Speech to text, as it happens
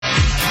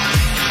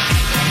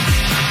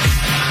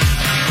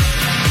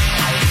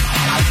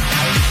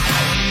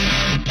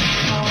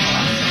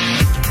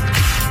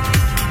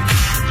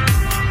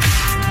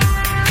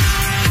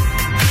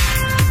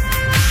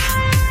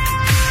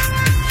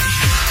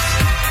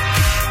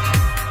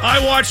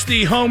I watched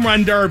the Home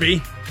Run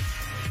Derby.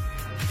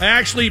 I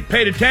actually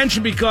paid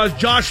attention because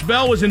Josh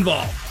Bell was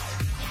involved.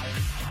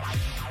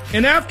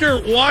 And after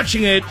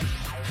watching it,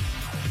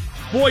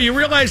 boy, you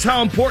realize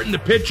how important the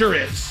pitcher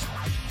is.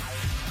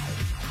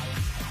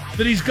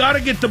 That he's got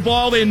to get the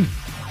ball in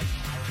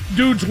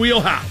dude's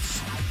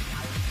wheelhouse.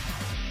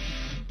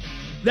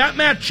 That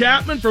Matt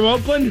Chapman from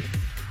Oakland,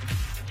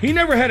 he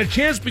never had a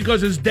chance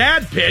because his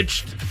dad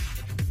pitched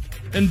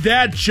and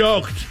dad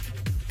choked.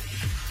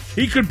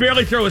 He could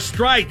barely throw a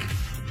strike,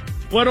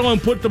 let alone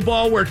put the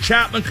ball where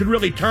Chapman could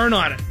really turn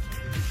on it.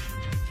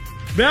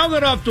 Bell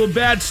got off to a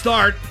bad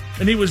start,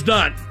 and he was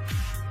done.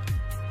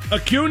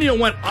 Acuna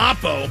went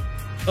oppo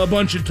a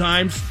bunch of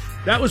times.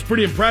 That was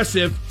pretty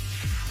impressive.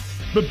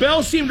 But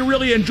Bell seemed to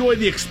really enjoy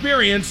the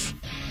experience,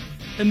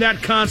 and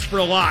that counts for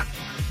a lot.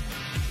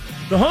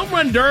 The Home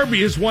Run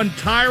Derby is one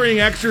tiring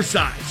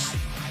exercise.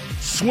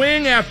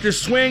 Swing after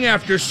swing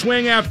after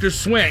swing after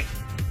swing.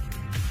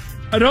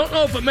 I don't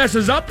know if it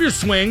messes up your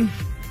swing,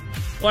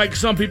 like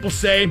some people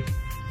say,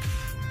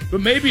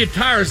 but maybe it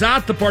tires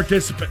out the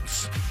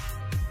participants.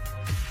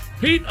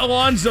 Pete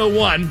Alonso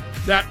won,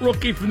 that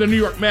rookie from the New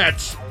York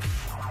Mets,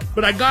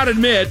 but I gotta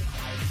admit,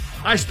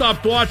 I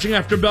stopped watching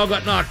after Bell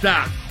got knocked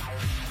out.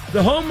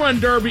 The Home Run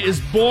Derby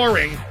is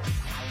boring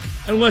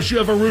unless you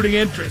have a rooting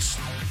interest.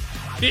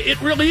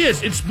 It really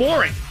is. It's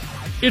boring.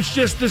 It's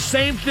just the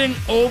same thing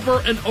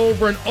over and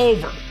over and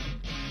over.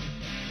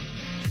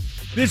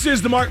 This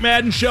is the Mark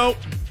Madden Show.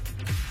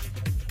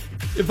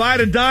 If I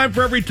had a dime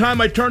for every time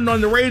I turned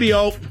on the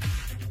radio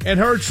and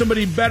heard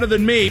somebody better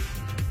than me,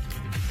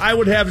 I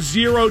would have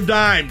 0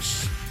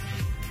 dimes.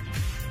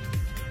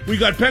 We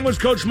got Penguins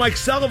coach Mike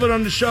Sullivan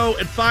on the show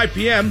at 5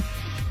 p.m.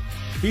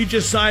 He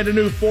just signed a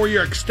new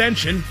 4-year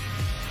extension.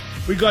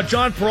 We got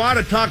John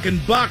Perrotta talking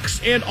Bucks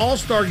and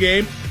All-Star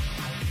Game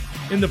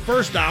in the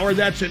first hour.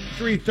 That's at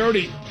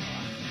 3:30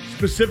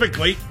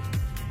 specifically.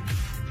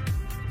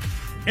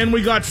 And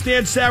we got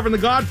Stan Savran, the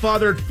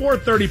Godfather, at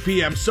 4:30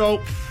 p.m.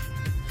 So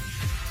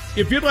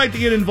if you'd like to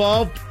get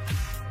involved,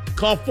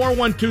 call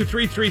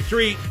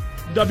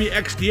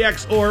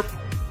 412-333-WXDX or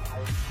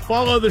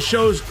follow the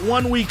show's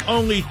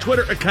one-week-only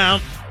Twitter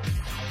account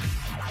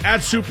at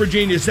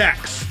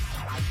SuperGeniusX.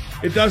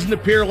 It doesn't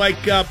appear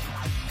like at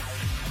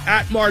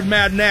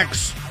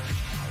MardMaddenX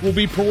will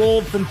be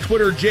paroled from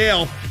Twitter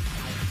jail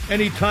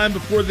anytime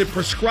before the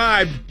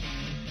prescribed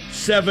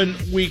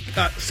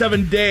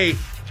 7-day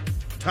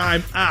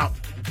time out.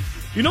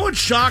 You know what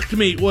shocked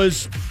me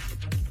was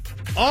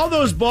all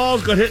those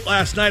balls got hit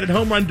last night at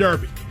Home Run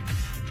Derby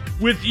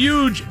with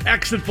huge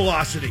exit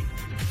velocity.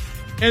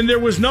 And there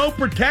was no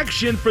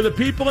protection for the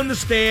people in the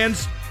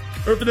stands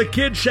or for the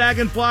kids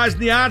shagging flies in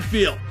the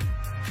outfield.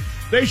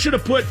 They should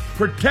have put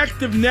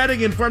protective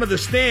netting in front of the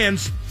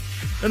stands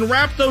and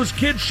wrapped those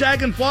kids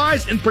shagging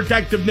flies in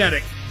protective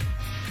netting.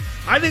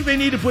 I think they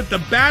need to put the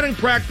batting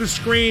practice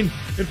screen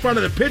in front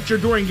of the pitcher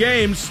during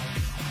games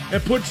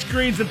and put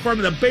screens in front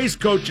of the base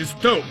coaches,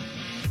 too.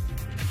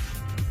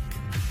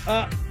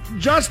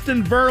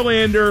 Justin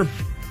Verlander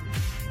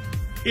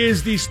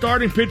is the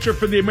starting pitcher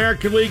for the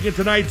American League in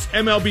tonight's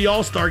MLB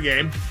All-Star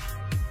Game.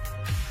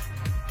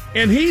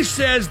 And he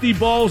says the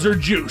balls are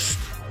juiced.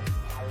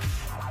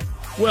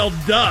 Well,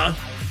 duh.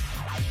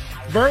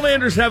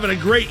 Verlander's having a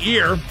great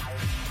year,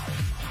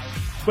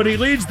 but he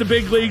leads the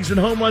big leagues in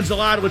home runs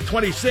allowed with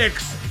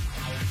 26,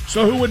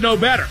 so who would know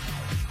better?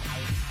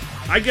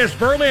 I guess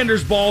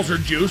Verlander's balls are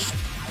juiced.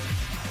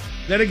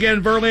 Then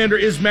again, Verlander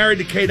is married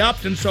to Kate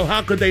Upton, so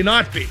how could they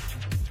not be?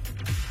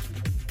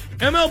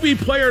 MLB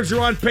players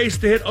are on pace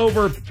to hit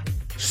over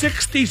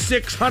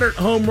 6,600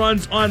 home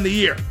runs on the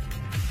year,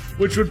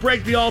 which would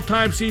break the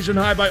all-time season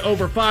high by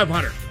over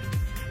 500.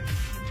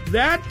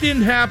 That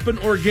didn't happen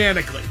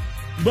organically,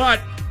 but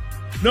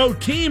no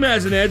team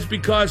has an edge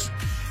because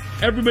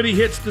everybody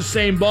hits the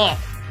same ball.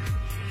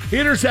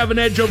 Hitters have an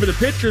edge over the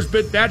pitchers,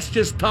 but that's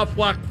just tough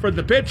luck for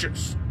the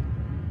pitchers.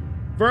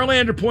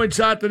 Verlander points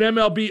out that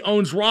MLB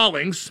owns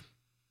Rawlings,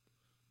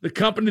 the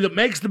company that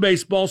makes the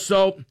baseball,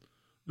 so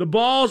the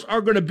balls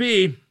are going to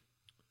be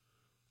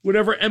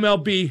whatever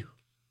MLB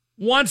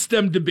wants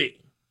them to be.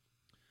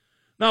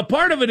 Now,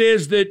 part of it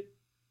is that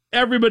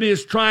everybody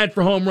is trying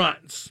for home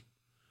runs.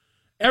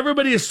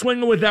 Everybody is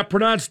swinging with that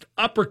pronounced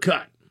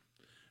uppercut.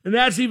 And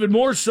that's even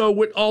more so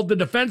with all the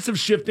defensive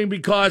shifting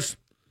because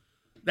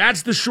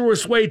that's the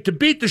surest way to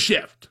beat the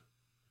shift.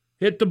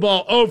 Hit the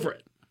ball over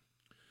it.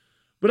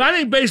 But I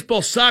think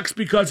baseball sucks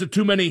because of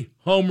too many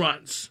home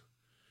runs.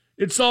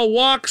 It's all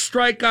walks,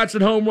 strikeouts,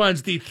 and home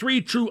runs, the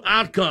 3 true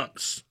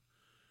outcomes.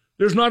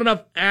 There's not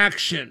enough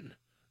action.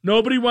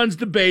 Nobody runs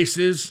the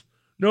bases.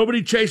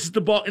 Nobody chases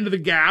the ball into the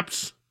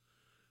gaps.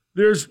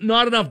 There's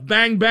not enough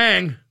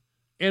bang-bang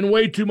and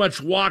way too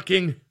much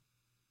walking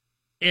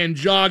and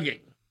jogging.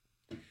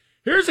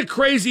 Here's a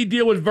crazy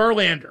deal with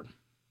Verlander.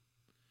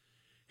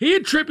 He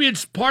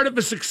attributes part of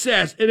his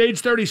success at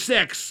age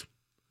 36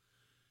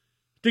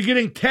 to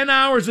getting 10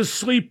 hours of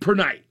sleep per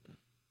night.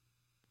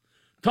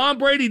 Tom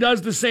Brady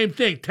does the same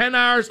thing, 10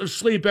 hours of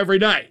sleep every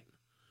night.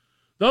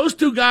 Those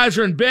two guys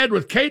are in bed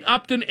with Kate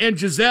Upton and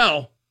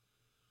Giselle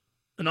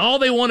and all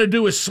they want to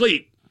do is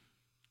sleep.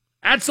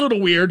 That's a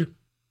little weird.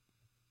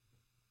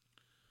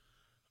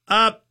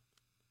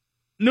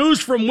 News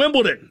from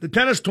Wimbledon, the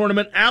tennis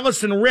tournament.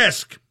 Allison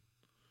Risk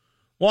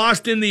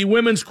lost in the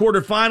women's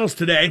quarterfinals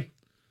today.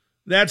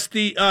 That's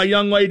the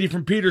young lady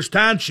from Peters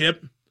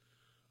Township.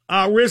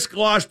 Risk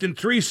lost in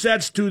 3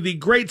 sets to the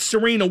great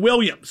Serena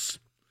Williams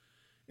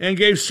and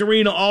gave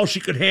Serena all she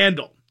could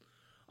handle.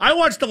 I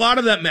watched a lot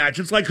of that match.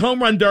 It's like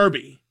home run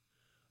derby.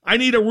 I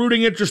need a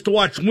rooting interest to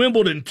watch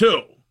Wimbledon,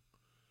 too.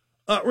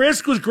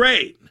 Risk was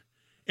great,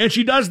 and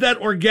she does that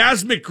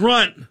orgasmic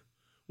grunt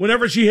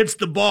whenever she hits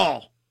the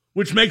ball,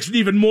 which makes it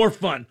even more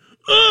fun.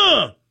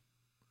 Ugh!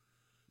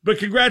 But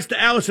congrats to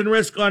Allison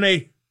Risk on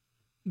a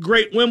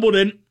great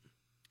Wimbledon.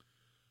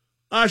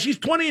 She's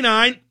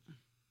 29.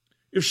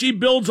 If she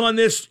builds on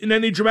this in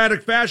any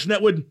dramatic fashion,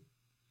 that would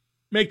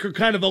make her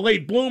kind of a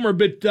late bloomer.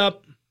 But the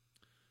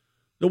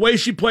way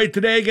she played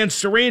today against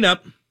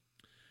Serena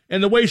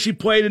and the way she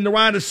played in the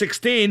round of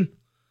 16,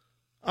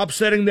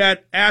 upsetting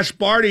that Ash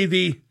Barty,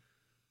 the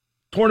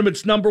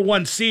tournament's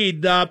 #1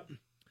 seed,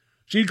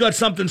 she's got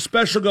something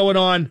special going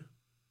on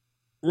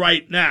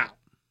right now.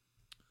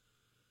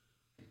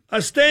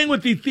 Staying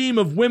with the theme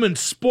of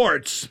women's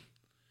sports,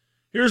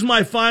 here's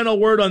my final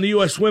word on the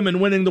U.S. women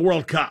winning the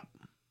World Cup.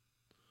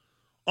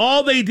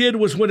 All they did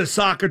was win a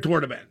soccer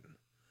tournament.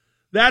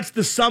 That's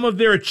the sum of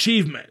their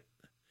achievement.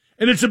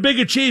 And it's a big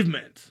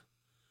achievement.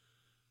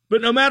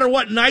 But no matter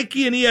what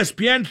Nike and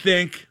ESPN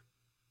think,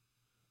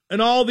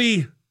 and all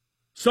the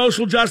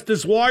social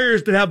justice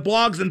warriors that have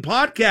blogs and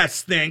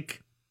podcasts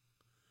think,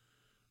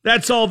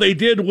 that's all they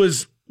did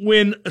was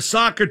win a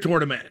soccer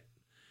tournament.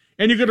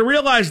 And you're going to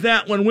realize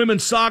that when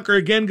women's soccer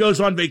again goes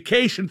on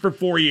vacation for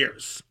 4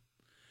 years.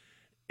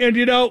 And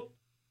you know,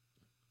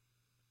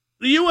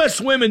 the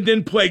U.S. women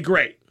didn't play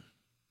great.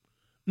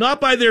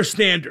 Not by their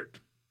standard.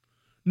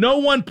 No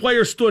one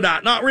player stood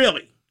out. Not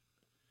really.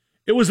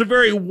 It was a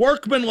very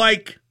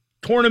workmanlike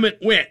tournament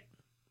win.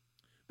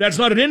 That's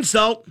not an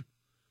insult.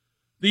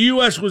 The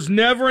U.S. was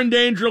never in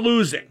danger of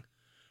losing.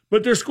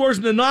 But their scores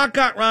in the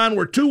knockout round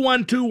were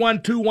 2-1,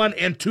 2-1, 2-1,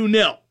 and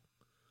 2-0.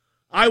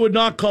 I would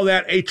not call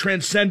that a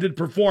transcendent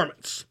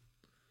performance.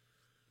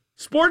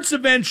 Sports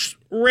events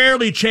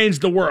rarely change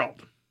the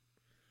world.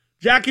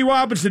 Jackie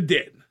Robinson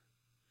did.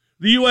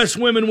 The U.S.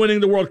 women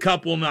winning the World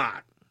Cup will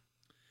not.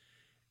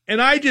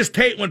 And I just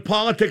hate when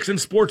politics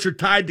and sports are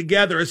tied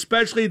together,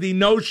 especially the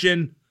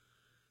notion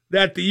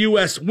that the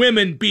U.S.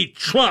 women beat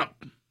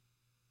Trump.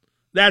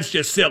 That's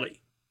just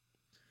silly.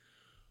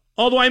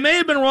 Although I may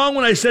have been wrong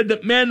when I said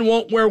that men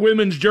won't wear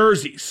women's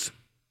jerseys.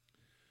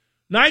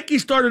 Nike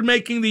started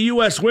making the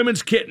U.S.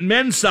 women's kit in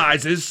men's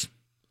sizes,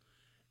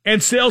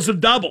 and sales have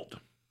doubled.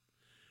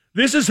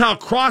 This is how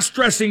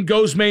cross-dressing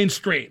goes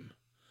mainstream.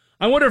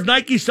 I wonder if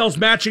Nike sells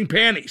matching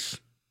panties.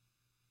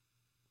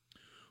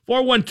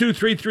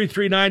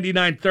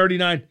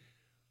 412-333-9939.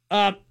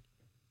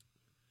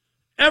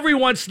 Every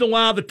once in a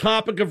while, the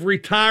topic of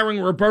retiring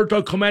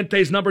Roberto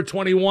Clemente's number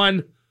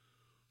 21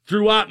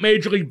 throughout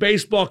Major League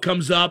Baseball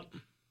comes up.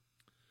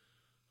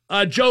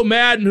 Joe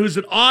Madden, who's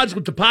at odds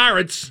with the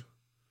Pirates,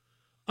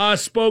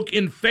 spoke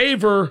in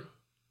favor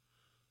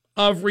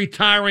of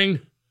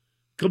retiring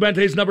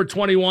Clemente's number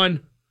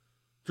 21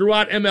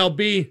 throughout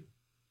MLB.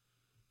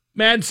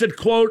 Madden said,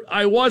 quote,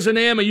 "I was and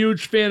am a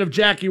huge fan of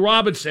Jackie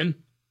Robinson.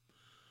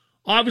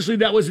 Obviously,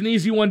 that was an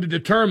easy one to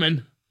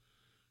determine.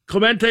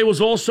 Clemente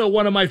was also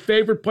one of my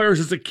favorite players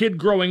as a kid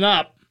growing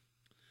up.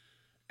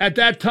 At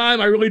that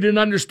time, I really didn't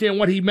understand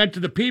what he meant to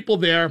the people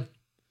there.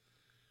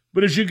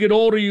 But as you get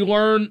older, you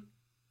learn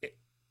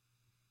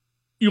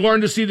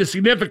to see the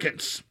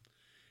significance.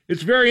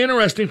 It's very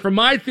interesting. From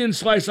my thin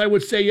slice, I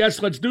would say,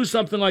 yes, let's do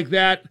something like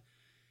that.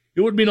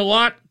 It would mean a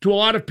lot to a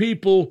lot of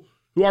people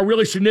who are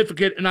really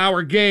significant in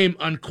our game,"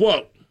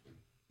 unquote.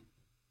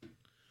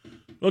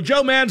 Well,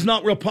 Joe Madden's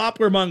not real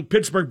popular among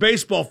Pittsburgh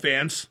baseball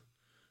fans,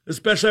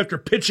 especially after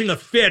pitching a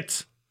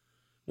fit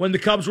when the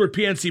Cubs were at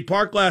PNC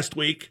Park last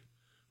week,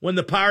 when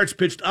the Pirates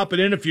pitched up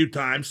and in a few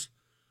times.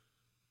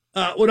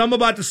 What I'm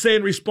about to say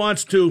in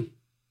response to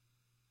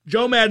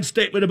Joe Madden's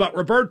statement about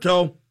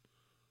Roberto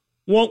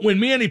won't win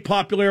me any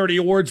popularity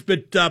awards,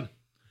 but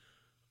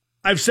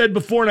I've said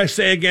before and I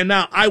say again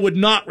now, I would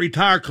not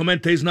retire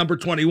Clemente's number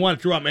 21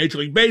 throughout Major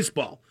League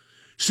Baseball,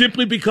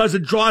 simply because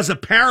it draws a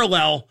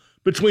parallel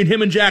between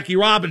him and Jackie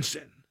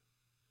Robinson.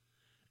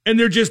 And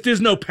there just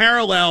is no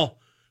parallel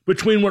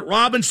between what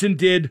Robinson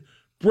did,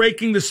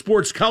 breaking the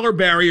sports color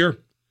barrier,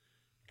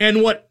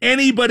 and what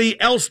anybody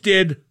else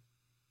did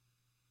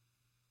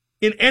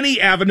in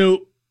any avenue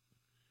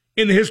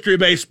in the history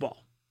of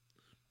baseball.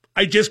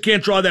 I just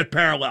can't draw that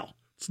parallel.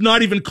 It's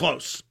not even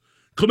close.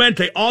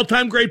 Clemente,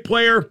 all-time great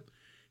player,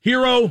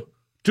 hero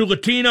to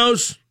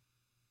Latinos.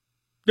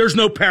 There's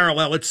no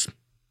parallel. It's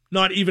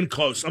not even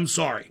close. I'm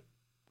sorry.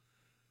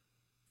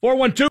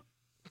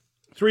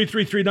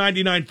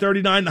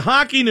 412-333-9939. The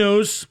hockey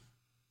news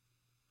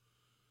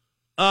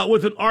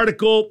with an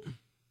article,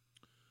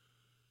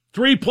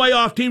 3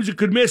 playoff teams who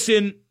could miss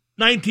in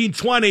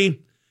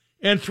 1920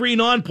 and 3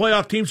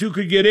 non-playoff teams who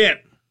could get in.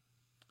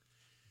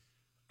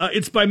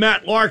 It's by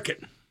Matt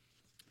Larkin.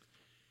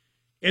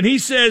 And he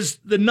says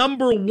the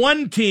number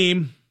one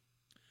team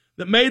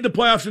that made the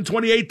playoffs in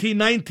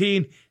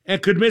 2018-19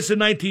 and could miss in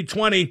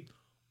 19-20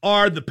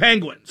 are the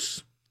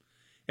Penguins.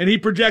 And he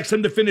projects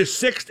them to finish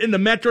 6th in the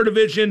Metro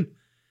Division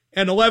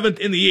and 11th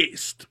in the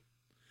East.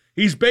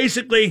 He's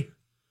basically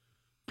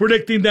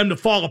predicting them to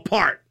fall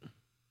apart.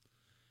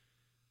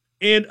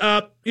 And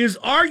his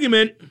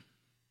argument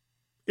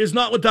is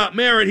not without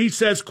merit. He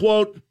says,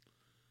 quote,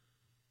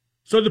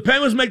 so the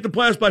Penguins make the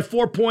playoffs by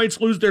 4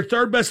 points, lose their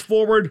third best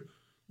forward,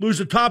 lose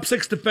the top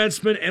 6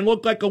 defensemen, and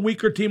look like a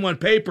weaker team on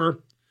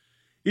paper.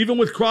 Even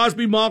with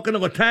Crosby, Malkin,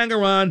 and Letang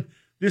around,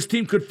 this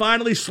team could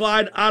finally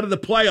slide out of the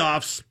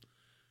playoffs.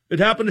 It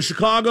happened to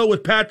Chicago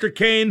with Patrick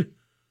Kane,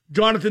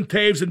 Jonathan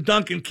Toews, and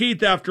Duncan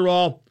Keith, after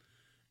all.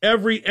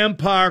 Every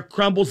empire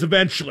crumbles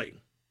eventually,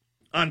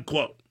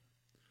 unquote.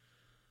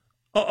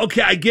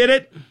 Okay, I get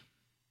it.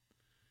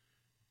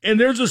 And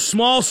there's a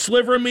small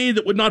sliver of me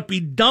that would not be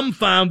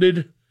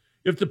dumbfounded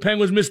if the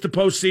Penguins missed the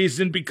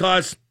postseason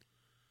because,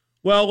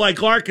 well,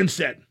 like Larkin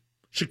said,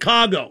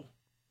 Chicago,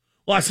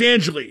 Los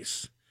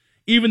Angeles,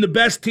 even the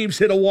best teams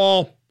hit a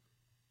wall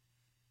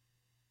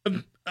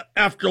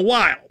after a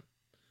while.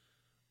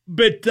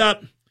 But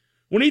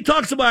when he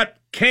talks about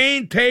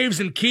Kane, Toews,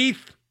 and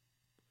Keith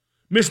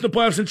missing the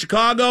playoffs in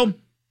Chicago,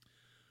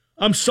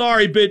 I'm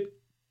sorry, but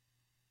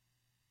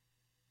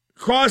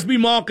Crosby,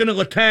 Malkin, and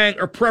Letang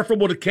are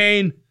preferable to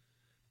Kane,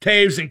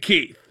 Toews, and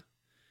Keith.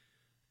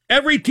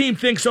 Every team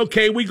thinks,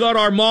 okay, we got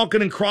our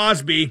Malkin and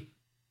Crosby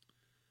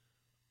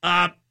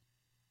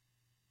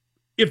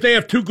if they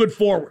have 2 good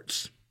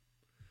forwards.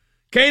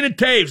 Kane and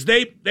Toews,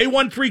 they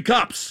won 3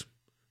 cups.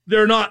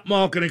 They're not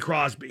Malkin and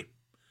Crosby.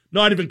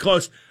 Not even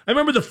close. I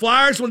remember the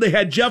Flyers when they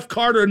had Jeff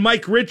Carter and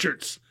Mike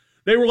Richards.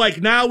 They were like,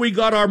 now we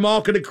got our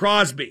Malkin and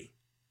Crosby.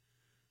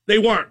 They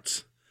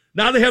weren't.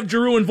 Now they have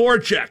Giroux and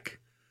Voracek.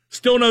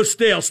 Still no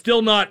Stale.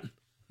 Still not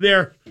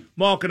their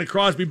Malkin and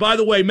Crosby. By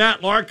the way,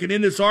 Matt Larkin,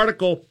 in this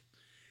article,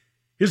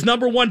 his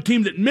number one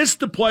team that missed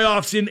the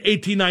playoffs in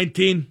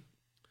 18-19,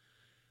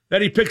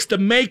 that he picks to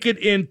make it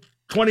in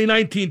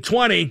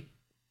 2019-20,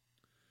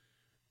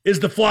 is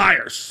the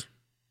Flyers.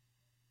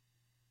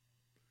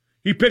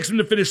 He picks them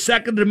to finish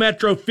 2nd in the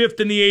Metro, 5th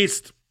in the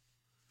East.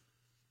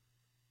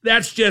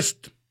 That's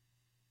just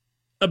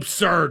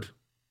absurd.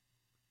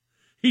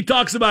 He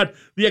talks about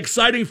the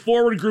exciting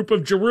forward group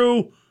of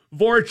Giroux,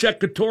 Voracek,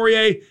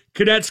 Couturier,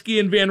 Konecny,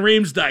 and Van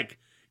Riemsdyk.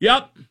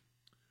 Yep.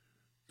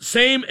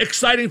 Same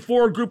exciting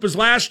forward group as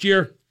last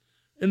year,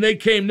 and they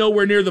came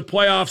nowhere near the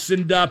playoffs.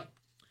 And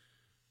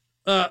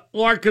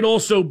Larkin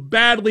also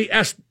badly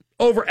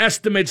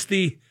overestimates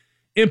the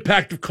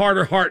impact of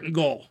Carter Hart in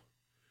goal.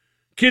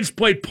 Kids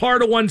played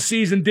part of one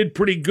season, did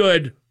pretty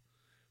good,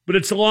 but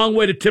it's a long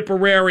way to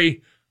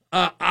Tipperary.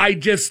 I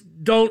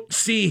just don't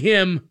see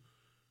him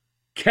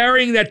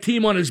carrying that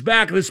team on his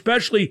back, and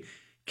especially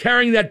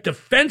carrying that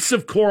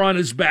defensive core on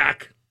his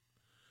back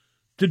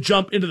to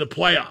jump into the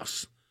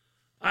playoffs.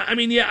 I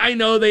mean, yeah, I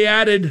know they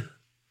added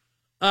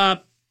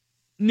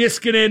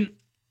Niskanen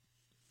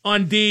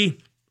on D,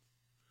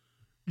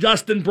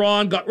 Justin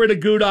Braun, got rid of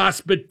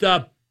Gudas,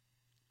 but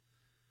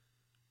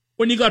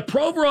when you got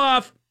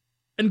Provorov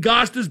and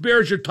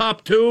Gostisbehere as your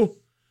top 2,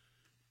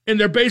 and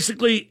they're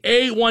basically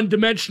A,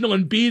 one-dimensional,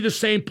 and B, the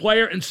same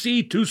player, and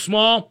C, too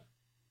small,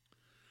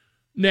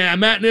 nah,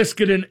 Matt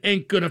Niskanen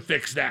ain't going to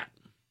fix that.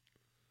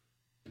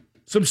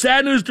 Some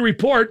sad news to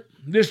report.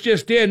 This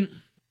just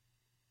in.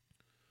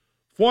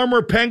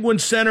 Former Penguin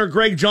center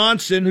Greg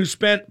Johnson, who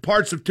spent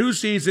parts of 2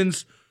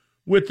 seasons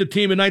with the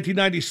team in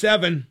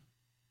 1997,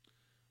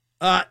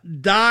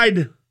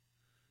 died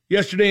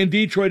yesterday in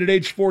Detroit at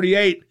age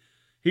 48.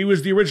 He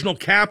was the original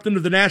captain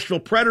of the Nashville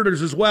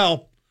Predators as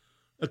well.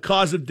 The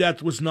cause of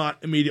death was not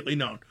immediately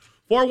known.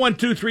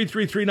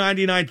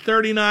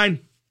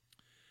 412-333-9939.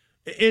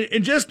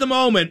 In just a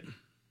moment,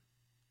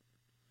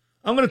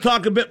 I'm going to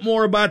talk a bit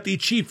more about the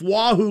Chief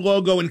Wahoo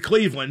logo in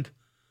Cleveland,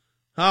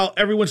 how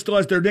everyone still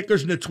has their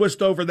knickers in a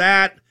twist over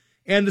that,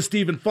 and the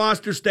Stephen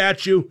Foster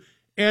statue,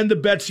 and the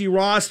Betsy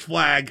Ross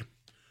flag.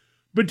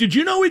 But did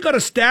you know we got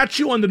a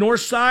statue on the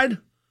north side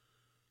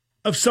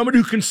of somebody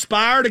who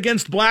conspired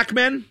against black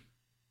men?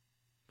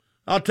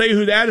 I'll tell you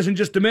who that is in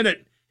just a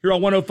minute here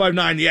on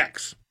 105.9 The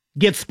X.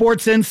 Get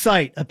sports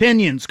insight,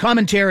 opinions,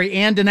 commentary,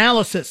 and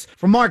analysis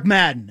from Mark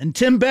Madden and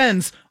Tim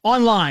Benz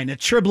online at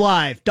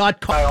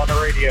TribLive.com. On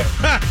the radio.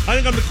 I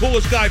think I'm the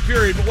coolest guy,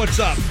 period, but what's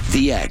up?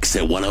 The X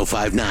at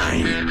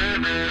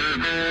 105.9.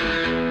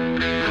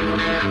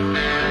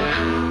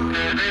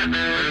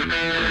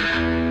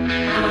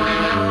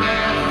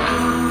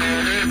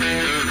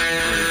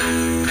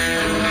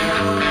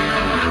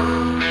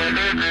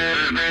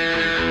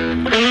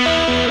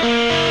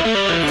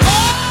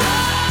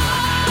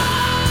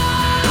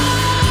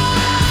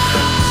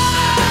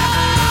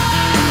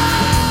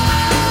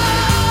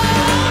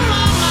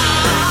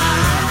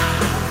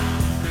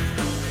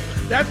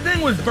 That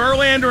thing with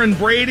Verlander and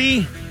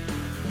Brady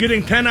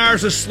getting 10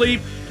 hours of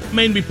sleep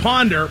made me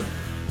ponder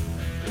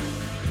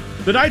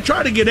that I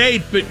try to get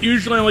 8, but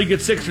usually only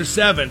get 6 or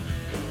 7.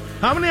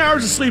 How many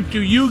hours of sleep do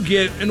you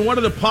get, and what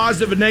are the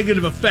positive and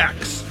negative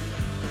effects?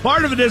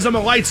 Part of it is I'm a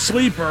light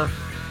sleeper,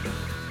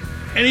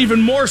 and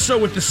even more so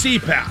with the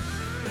CPAP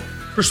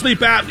for sleep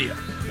apnea,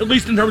 at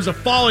least in terms of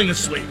falling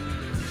asleep.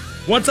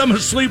 Once I'm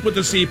asleep with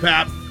the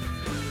CPAP,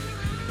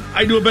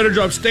 I do a better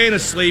job staying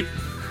asleep,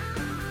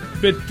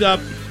 but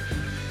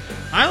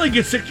I only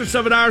get 6 or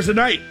 7 hours a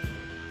night.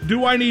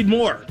 Do I need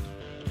more?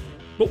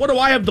 But what do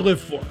I have to live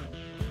for?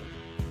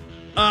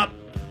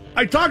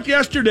 I talked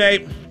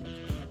yesterday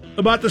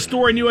about the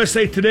story in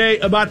USA Today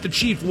about the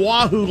Chief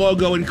Wahoo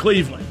logo in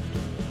Cleveland.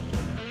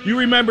 You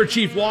remember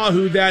Chief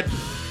Wahoo, that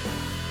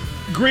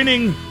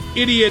grinning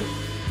idiot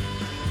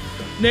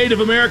Native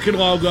American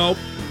logo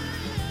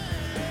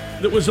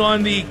that was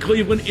on the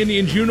Cleveland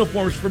Indians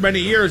uniforms for many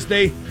years.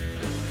 They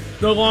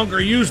no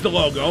longer use the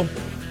logo.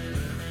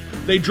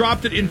 They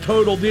dropped it in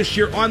total this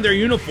year on their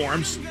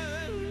uniforms,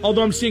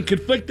 although I'm seeing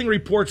conflicting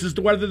reports as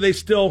to whether they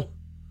still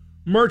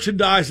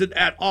merchandise it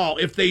at all.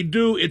 If they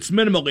do, it's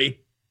minimally.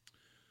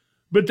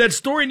 But that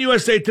story in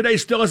USA Today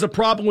still has a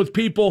problem with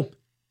people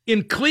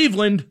in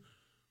Cleveland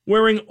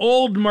wearing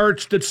old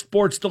merch that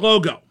sports the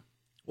logo.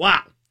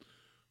 Wow.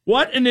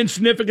 What an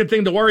insignificant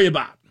thing to worry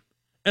about.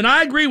 And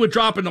I agree with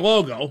dropping the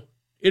logo.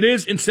 It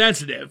is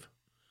insensitive.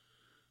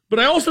 But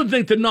I also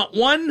think that not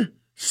one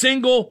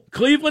single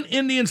Cleveland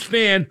Indians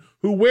fan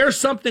who wears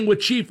something with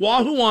Chief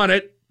Wahoo on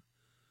it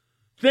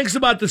thinks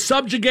about the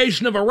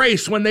subjugation of a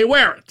race when they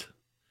wear it.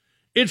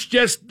 It's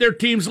just their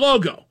team's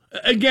logo.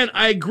 Again,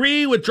 I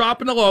agree with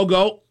dropping the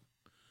logo.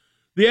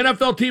 The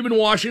NFL team in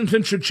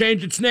Washington should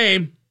change its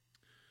name.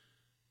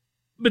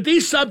 But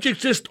these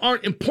subjects just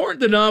aren't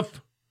important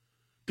enough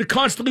to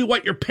constantly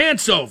wet your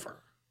pants over.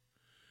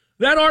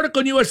 That article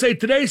in USA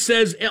Today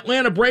says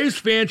Atlanta Braves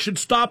fans should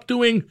stop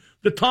doing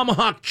the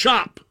tomahawk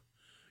chop.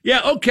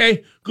 Yeah,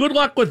 okay, good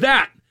luck with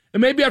that.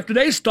 And maybe after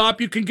they stop,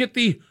 you can get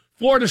the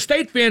Florida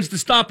State fans to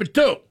stop it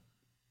too.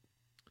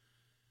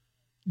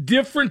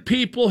 Different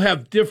people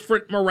have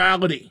different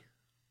morality.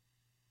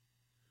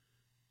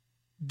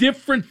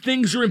 Different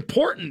things are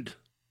important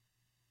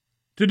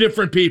to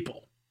different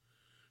people.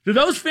 To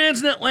those fans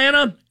in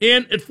Atlanta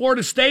and at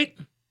Florida State,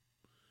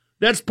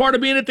 that's part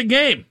of being at the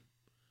game.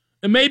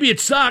 And maybe it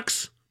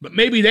sucks, but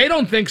maybe they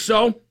don't think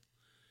so.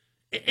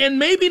 And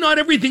maybe not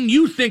everything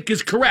you think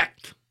is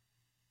correct.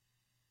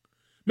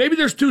 Maybe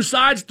there's two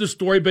sides to the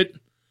story, but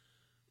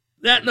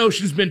that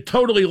notion's been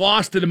totally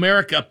lost in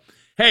America.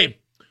 Hey,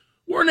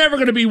 we're never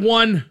going to be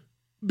one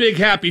big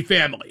happy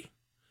family.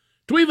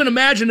 To even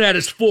imagine that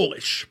is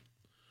foolish.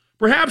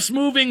 Perhaps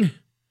moving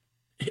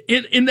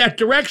in that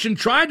direction,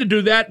 trying to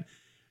do that,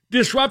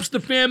 disrupts the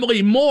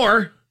family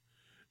more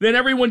than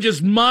everyone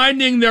just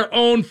minding their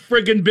own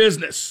friggin'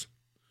 business.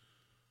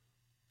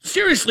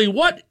 Seriously,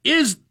 what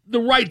is the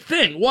right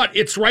thing? What,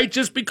 it's right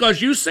just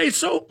because you say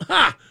so?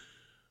 Ha!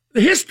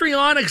 The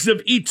histrionics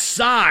of each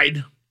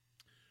side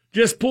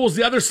just pulls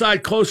the other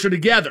side closer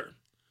together.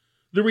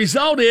 The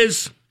result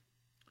is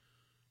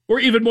we're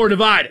even more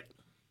divided.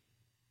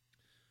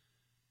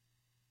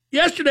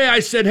 Yesterday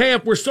I said, hey,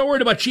 if we're so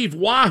worried about Chief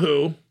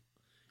Wahoo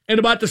and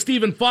about the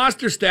Stephen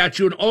Foster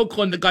statue in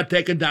Oakland that got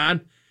taken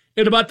down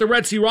and about the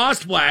Betsy Ross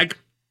flag,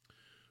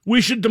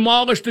 we should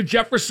demolish the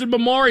Jefferson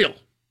Memorial.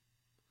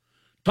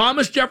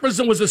 Thomas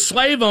Jefferson was a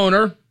slave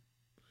owner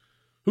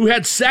who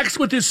had sex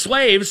with his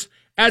slaves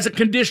as a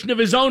condition of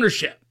his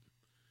ownership.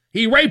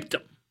 He raped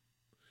them.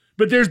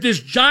 But there's this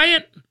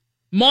giant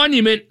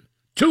monument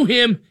to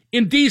him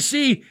in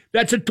D.C.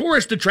 that's a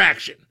tourist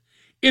attraction.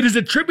 It is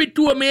a tribute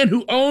to a man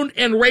who owned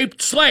and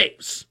raped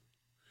slaves.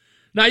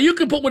 Now, you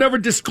can put whatever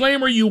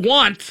disclaimer you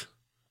want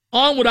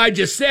on what I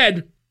just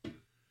said.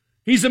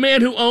 He's a man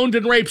who owned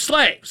and raped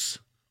slaves.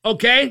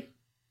 Okay?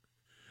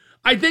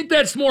 I think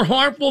that's more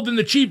harmful than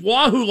the Chief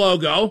Wahoo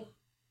logo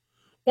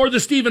or the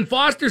Stephen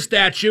Foster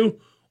statue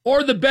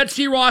or the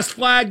Betsy Ross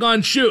flag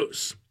on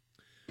shoes.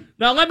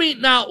 Now, let me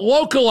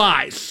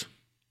localize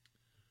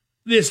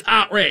this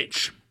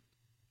outrage.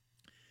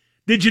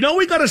 Did you know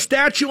we got a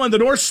statue on the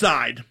north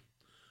side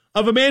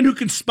of a man who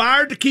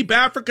conspired to keep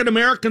African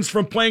Americans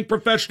from playing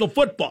professional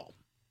football?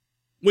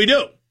 We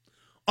do.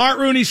 Art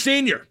Rooney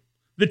Sr.,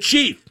 the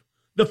chief,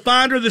 the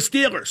founder of the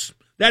Steelers.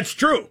 That's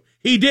true.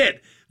 He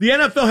did. The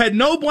NFL had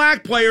no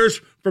black players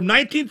from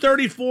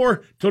 1934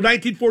 till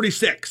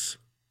 1946.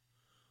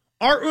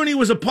 Art Rooney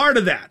was a part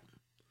of that.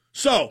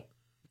 So,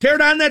 tear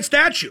down that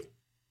statue.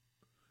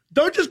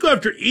 Don't just go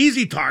after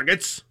easy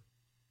targets.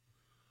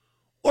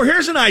 Or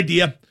here's an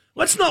idea.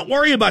 Let's not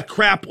worry about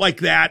crap like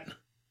that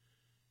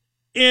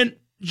and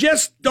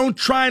just don't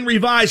try and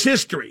revise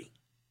history.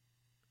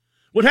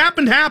 What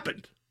happened,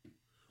 happened.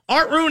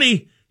 Art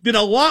Rooney did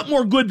a lot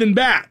more good than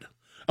bad.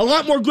 A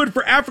lot more good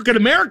for African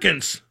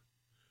Americans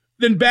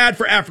than bad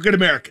for African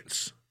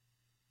Americans.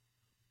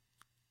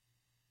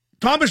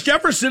 Thomas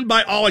Jefferson,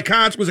 by all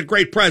accounts, was a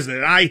great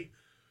president. I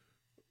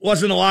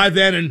wasn't alive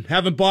then and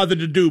haven't bothered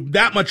to do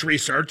that much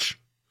research.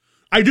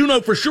 I do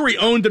know for sure he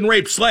owned and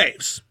raped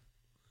slaves.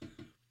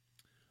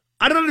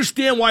 I don't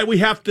understand why we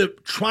have to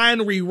try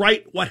and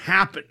rewrite what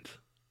happened.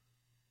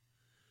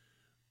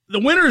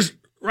 The winners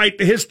write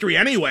the history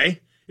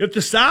anyway. If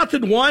the South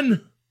had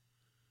won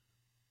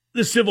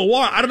the Civil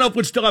War, I don't know if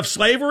we'd still have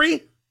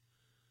slavery,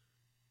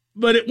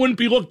 but it wouldn't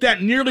be looked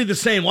at nearly the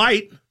same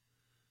light.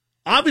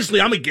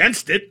 Obviously, I'm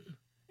against it.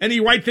 Any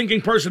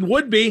right-thinking person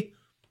would be.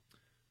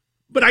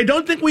 But I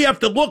don't think we have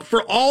to look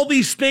for all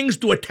these things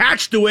to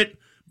attach to it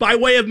by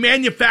way of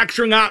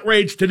manufacturing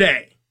outrage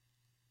today.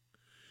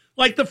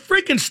 Like the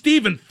freaking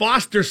Stephen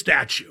Foster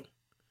statue.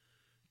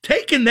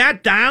 Taking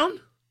that down?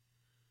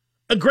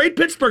 A great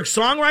Pittsburgh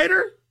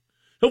songwriter?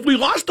 Have we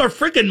lost our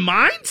freaking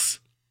minds?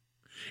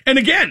 And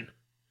again,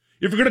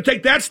 if you're going to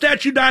take that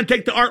statue down,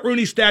 take the Art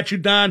Rooney statue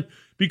down,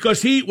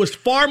 because he was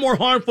far more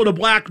harmful to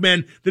black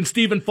men than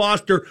Stephen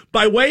Foster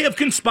by way of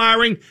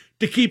conspiring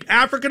to keep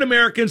African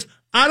Americans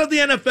out of the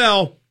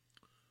NFL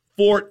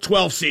for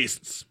 12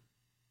 seasons.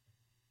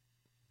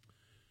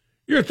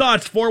 Your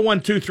thoughts,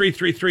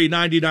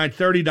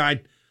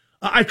 412-333-9939.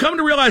 I've come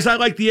to realize I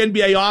like the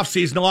NBA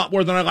offseason a lot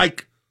more than I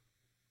like,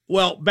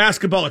 well,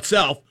 basketball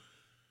itself.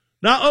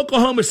 Now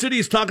Oklahoma City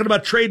is talking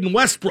about trading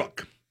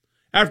Westbrook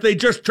after they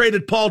just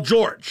traded Paul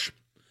George.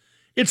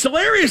 It's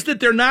hilarious that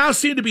there now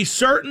seem to be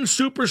certain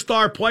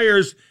superstar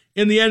players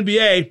in the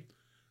NBA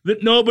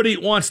that nobody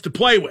wants to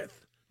play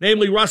with,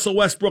 namely Russell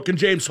Westbrook and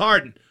James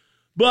Harden.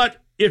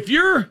 But if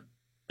you're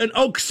an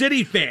Oak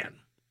City fan,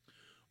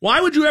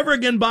 why would you ever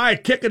again buy a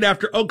ticket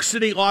after Oak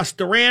City lost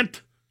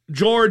Durant,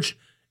 George,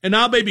 and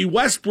now maybe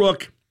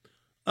Westbrook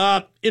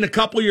in a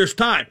couple years'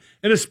 time?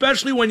 And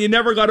especially when you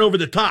never got over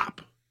the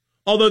top,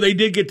 although they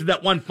did get to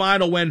that one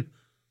final when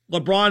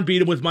LeBron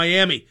beat him with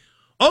Miami.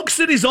 Oak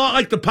City's a lot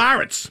like the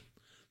Pirates.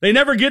 They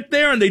never get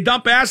there and they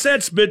dump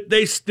assets, but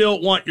they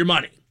still want your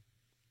money.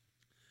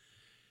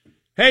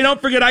 Hey, don't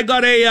forget, I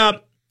got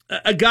a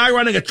guy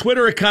running a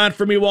Twitter account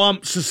for me while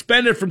I'm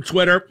suspended from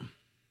Twitter.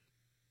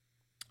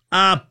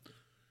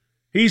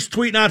 He's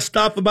tweeting out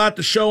stuff about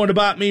the show and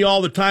about me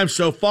all the time,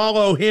 so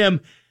follow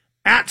him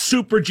at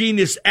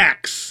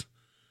SuperGeniusX.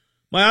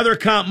 My other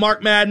account,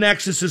 Mark Madden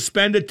X, is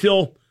suspended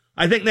till,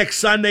 I think, next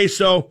Sunday,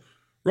 so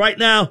right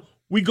now,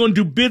 we're going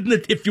to do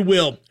business, if you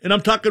will, and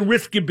I'm talking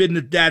risky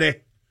business,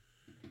 daddy,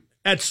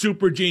 at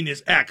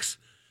SuperGeniusX.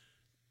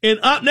 And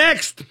up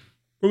next,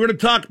 we're going to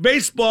talk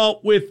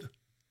baseball with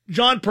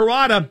John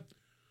Parada.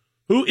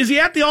 Who is he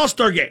at the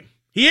All-Star game?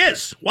 He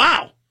is.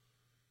 Wow.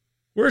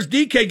 Where's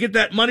DK get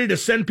that money to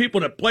send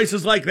people to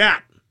places like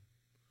that?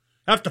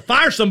 Have to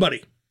fire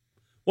somebody.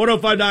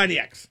 105.9 The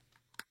X.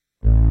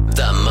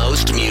 The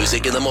most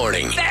music in the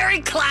morning.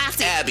 Very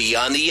classy. Abby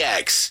on the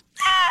X.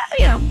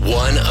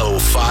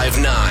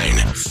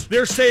 1059.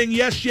 They're saying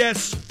yes,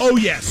 yes, oh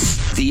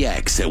yes. The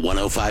X at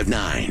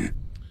 1059.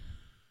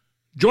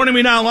 Joining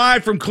me now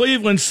live from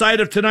Cleveland,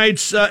 site of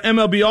tonight's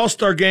MLB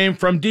All-Star Game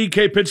from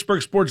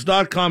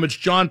DKPittsburghSports.com, it's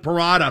John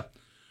Parada.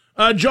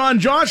 John,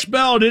 Josh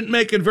Bell didn't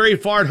make it very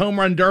far at Home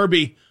Run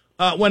Derby,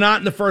 went out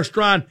in the first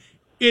round.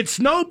 It's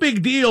no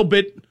big deal,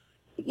 but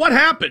what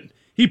happened?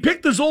 He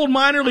picked his old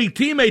minor league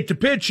teammate to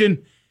pitch,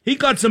 and he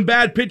got some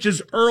bad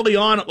pitches early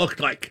on, it looked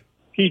like.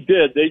 He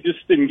did. They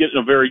just didn't get in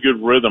a very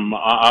good rhythm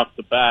off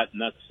the bat,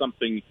 and that's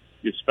something,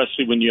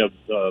 especially when you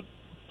have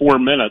 4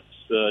 minutes,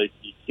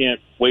 you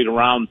can't wait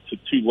around to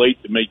too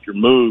late to make your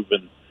move.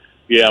 And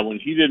yeah, when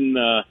he didn't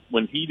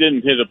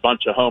hit a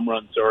bunch of home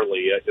runs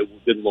early, it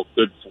didn't look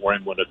good for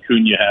him. When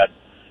Acuna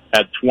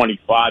had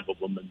 25 of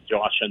them, and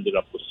Josh ended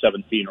up with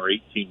 17 or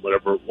 18,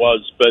 whatever it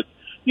was. But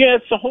yeah,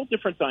 it's a whole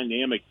different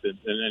dynamic than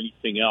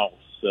anything else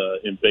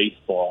in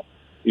baseball.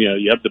 You know,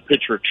 you have the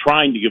pitcher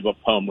trying to give up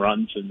home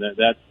runs, and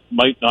that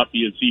might not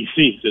be as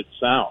easy as it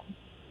sounds.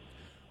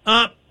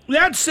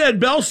 That said,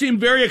 Bell seemed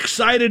very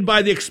excited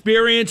by the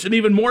experience, and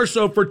even more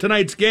so for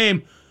tonight's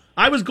game.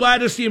 I was glad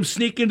to see him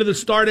sneak into the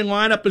starting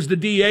lineup as the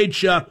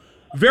DH.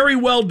 Very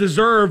well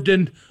deserved,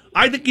 and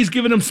I think he's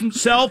given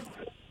himself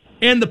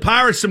and the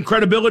Pirates some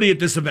credibility at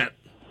this event.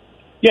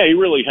 Yeah, he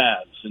really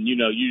has. And, you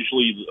know,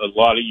 usually a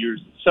lot of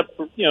years, except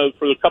for, you know,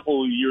 for the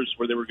couple of years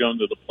where they were going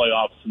to the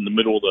playoffs in the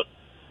middle of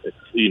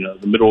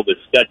the middle of this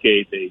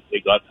decade, they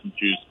got some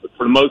juice. But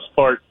for the most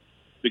part,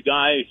 the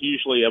guy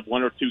usually have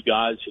one or two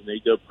guys, and they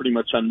go pretty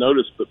much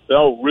unnoticed. But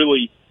Bell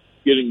really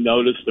getting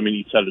noticed. I mean,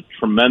 he's had a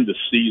tremendous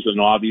season,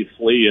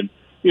 obviously. And,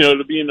 you know,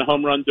 to be in the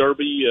home run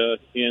derby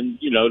and,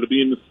 you know, to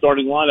be in the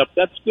starting lineup,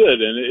 that's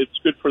good. And it's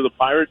good for the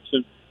Pirates,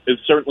 and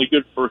it's certainly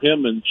good for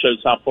him and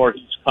shows how far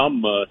he's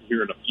come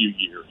here in a few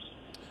years.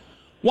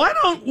 Why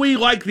don't we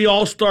like the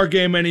All-Star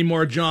Game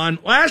anymore, John?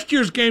 Last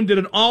year's game did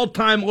an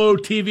all-time low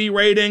TV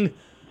rating.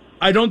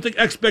 I don't think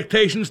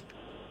expectations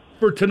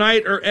for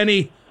tonight are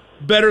any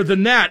better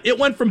than that. It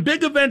went from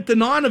big event to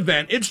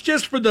non-event. It's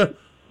just for the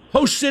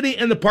host city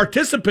and the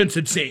participants,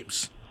 it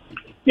seems.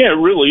 Yeah, it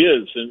really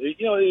is. And,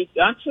 you know,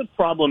 that's a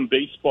problem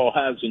baseball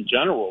has in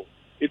general.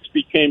 It's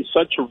became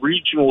such a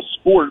regional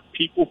sport.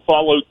 People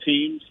follow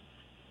teams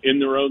in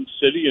their own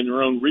city, in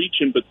their own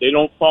region, but they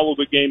don't follow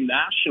the game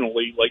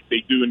nationally like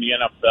they do in the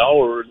NFL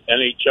or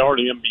NHL or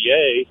the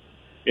NBA.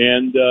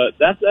 And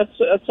that's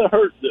a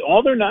hurt.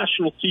 All their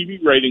national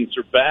TV ratings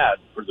are bad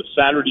for the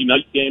Saturday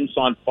night games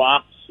on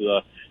Fox.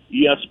 You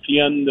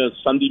ESPN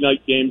Sunday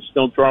night games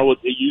don't draw what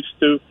they used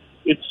to.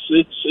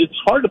 It's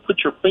hard to put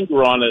your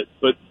finger on it,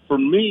 but for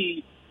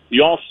me,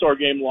 the All-Star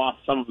game lost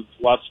some of its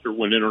luster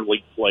when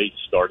interleague play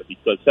started,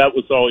 because that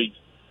was always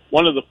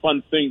one of the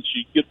fun things.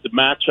 You get the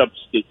matchups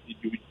that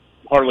you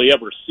hardly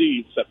ever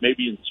see, except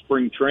maybe in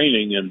spring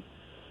training, and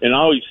I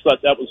always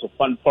thought that was a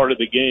fun part of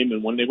the game.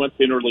 And when they went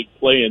to interleague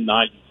play in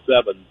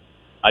 '97,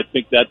 I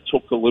think that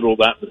took a little of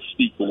that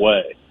mystique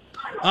away.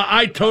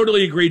 I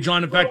totally agree,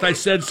 John. In fact, I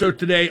said so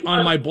today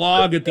on my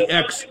blog at the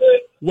X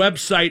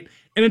website.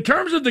 And in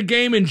terms of the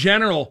game in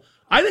general,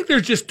 I think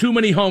there's just too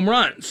many home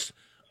runs.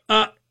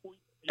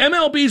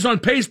 MLB's on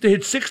pace to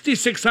hit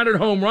 6,600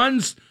 home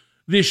runs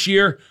this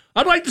year.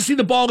 I'd like to see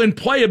the ball in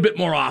play a bit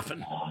more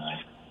often.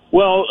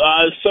 Well,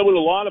 so would a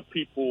lot of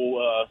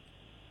people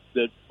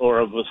that are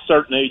of a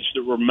certain age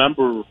that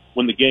remember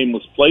when the game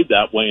was played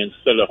that way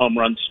instead of home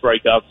runs,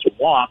 strikeouts, or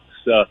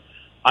walks.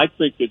 I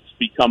think it's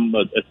become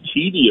a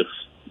tedious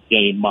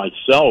game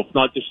myself,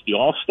 not just the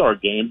All-Star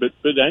game, but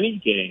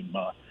any game.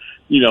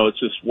 It's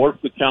just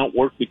work the count,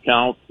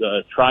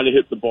 try to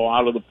hit the ball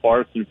out of the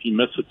park, and if you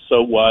miss it,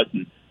 so what,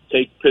 and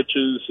take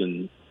pitches.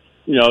 And,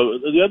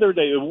 the other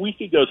day, a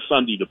week ago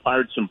Sunday, the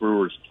Pirates and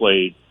Brewers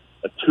played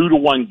a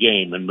 2-1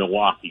 game in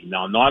Milwaukee.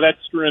 Now, not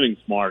extra innings,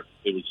 Mark.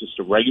 It was just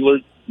a regular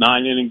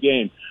 9-inning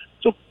game.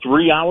 It took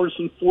 3 hours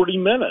and 40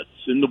 minutes,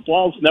 and the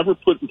ball's never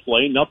put in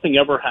play. Nothing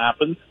ever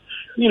happened.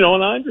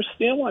 And I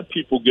understand why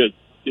people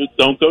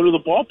don't go to the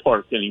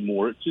ballpark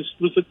anymore. It just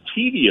was a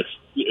tedious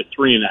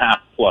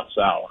 3.5+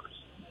 hours.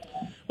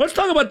 Let's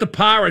talk about the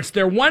Pirates.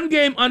 They're one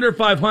game under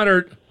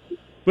 500,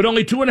 but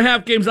only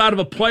 2.5 games out of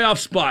a playoff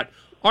spot.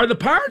 Are the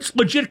Pirates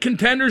legit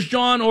contenders,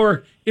 John,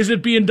 or is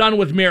it being done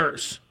with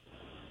mirrors?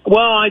 Well,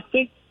 I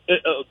think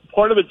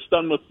part of it's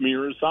done with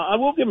mirrors. I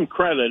will give them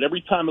credit.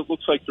 Every time it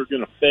looks like they're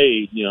going to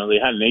fade, they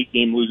had an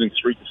 8-game losing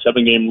streak, a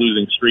 7-game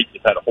losing streak.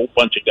 They've had a whole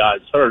bunch of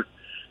guys hurt.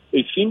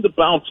 They seem to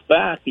bounce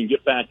back and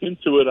get back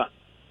into it.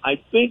 I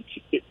think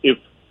if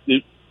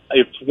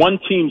one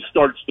team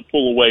starts to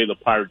pull away, the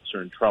Pirates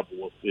are in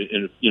trouble.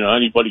 And if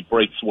anybody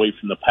breaks away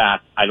from the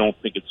pack, I don't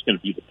think it's going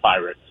to be the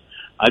Pirates.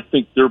 I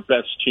think their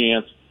best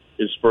chance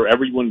is for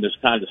everyone to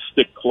kind of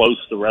stick close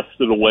the rest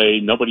of the way.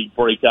 Nobody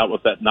break out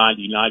with that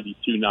 90,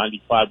 92,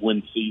 95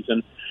 win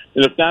season.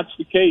 And if that's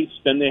the case,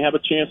 then they have a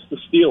chance to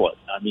steal it.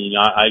 I mean,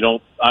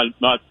 I'm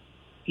not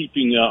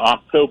keeping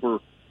October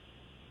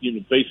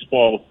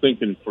baseball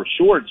thinking for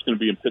sure it's going to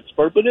be in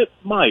Pittsburgh, but it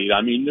might.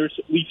 I mean, there's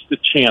at least a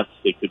chance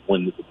they could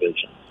win the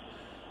division.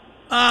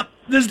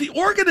 Does the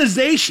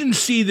organization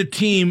see the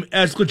team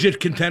as legit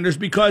contenders?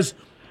 Because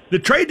the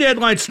trade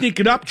deadline's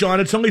sneaking up, John.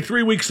 It's only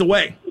 3 weeks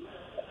away.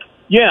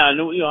 Yeah, and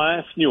I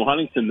asked Neil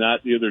Huntington that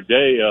the other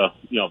day.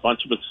 A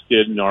bunch of us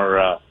did in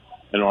our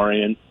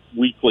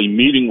weekly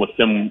meeting with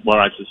them, or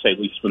I should say, at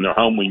least when they're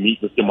home, we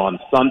meet with them on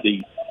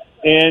Sunday.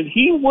 And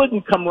he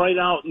wouldn't come right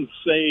out and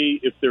say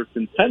if they're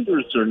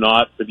contenders or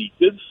not, but he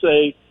did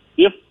say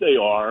if they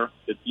are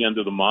at the end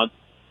of the month,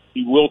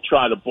 he will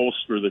try to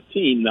bolster the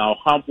team. Now,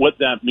 what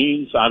that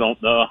means, I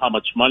don't know. How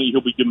much money he'll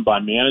be given by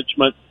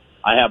management,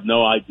 I have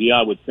no idea.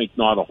 I would think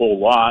not a whole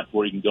lot,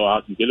 where he can go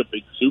out and get a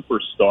big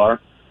superstar.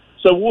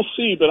 So we'll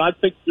see, but I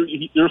think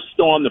they're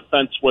still on the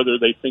fence whether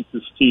they think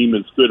this team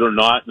is good or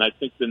not, and I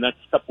think the next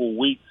couple of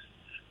weeks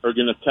are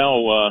going to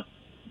tell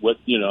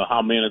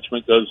how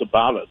management goes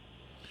about it.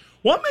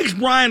 What makes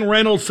Brian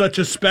Reynolds such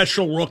a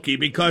special rookie?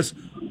 Because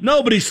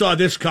nobody saw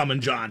this coming,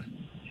 John.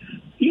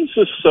 He's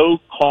just so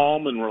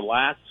calm and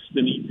relaxed,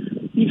 and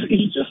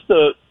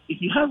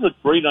he has a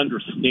great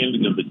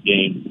understanding of the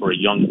game for a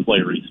young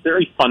player. He's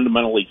very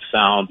fundamentally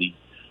sound.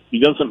 He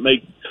doesn't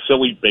make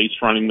silly base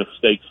running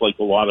mistakes like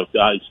a lot of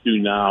guys do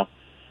now.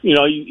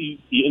 He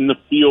in the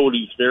field,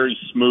 he's very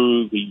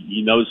smooth.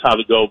 He knows how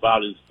to go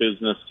about his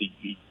business.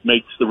 He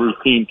makes the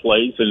routine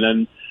plays, and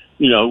then,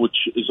 which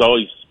is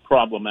always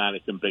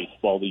problematic in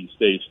baseball these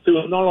days too.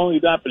 And not only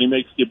that, but he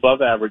makes the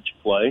above average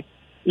play.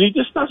 And he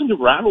just doesn't get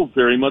rattled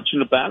very much in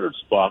the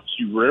batter's box.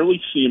 You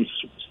rarely see him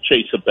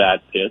chase a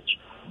bad pitch.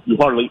 You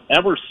hardly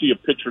ever see a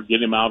pitcher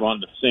get him out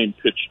on the same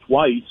pitch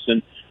twice.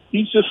 And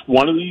he's just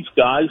one of these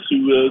guys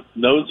who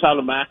knows how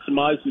to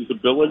maximize his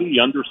ability. He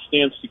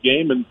understands the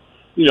game. And,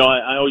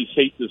 I always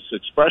hate this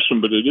expression,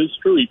 but it is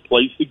true. He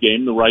plays the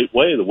game the right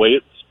way, the way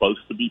it's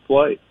supposed to be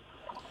played.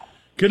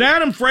 Can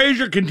Adam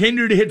Frazier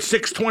continue to hit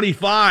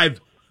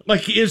 625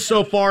 like he is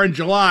so far in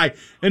July?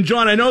 And,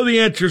 John, I know the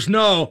answer is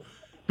no,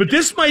 but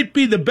this might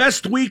be the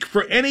best week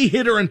for any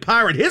hitter in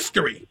Pirate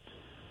history.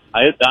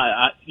 I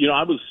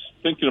was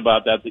thinking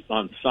about that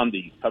on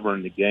Sunday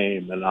covering the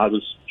game, and I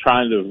was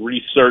trying to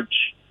research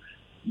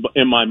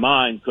in my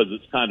mind, because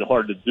it's kind of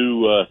hard to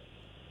do,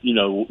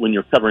 when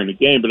you're covering the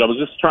game, but I was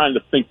just trying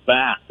to think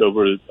back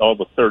over all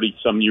the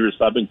 30-some years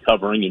I've been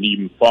covering and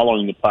even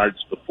following the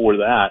Pirates before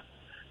that,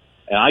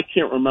 and I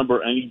can't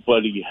remember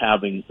anybody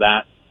having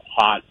that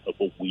hot of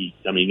a week.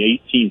 I mean,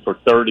 18 for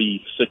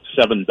 30,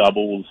 6-7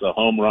 doubles, a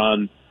home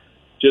run,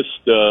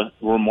 just a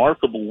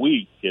remarkable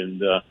week.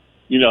 And,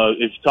 you know, if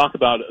you talk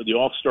about the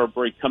All-Star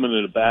break coming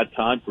at a bad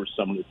time for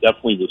someone, it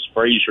definitely was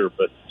Frazier.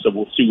 But so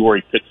we'll see where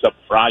he picks up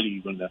Friday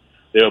when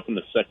they open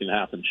the second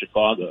half in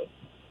Chicago.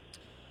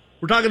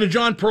 We're talking to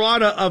John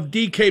Perrotta of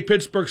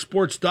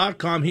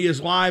DKPittsburghSports.com. He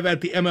is live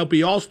at the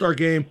MLB All-Star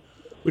Game,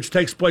 which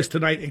takes place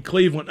tonight in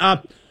Cleveland.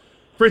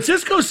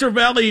 Francisco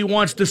Cervelli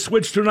wants to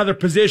switch to another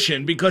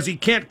position because he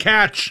can't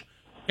catch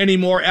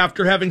anymore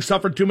after having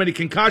suffered too many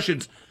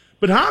concussions.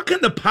 But how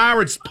can the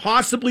Pirates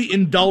possibly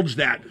indulge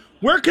that?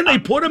 Where can they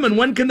put him, and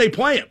when can they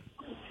play him?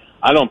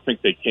 I don't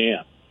think they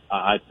can.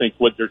 I think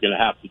what they're going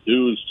to have to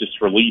do is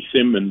just release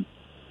him and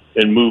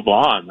move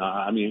on.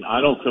 I mean, I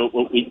don't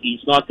know.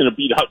 He's not going to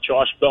beat out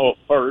Josh Bell at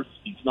first.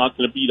 He's not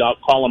going to beat out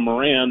Colin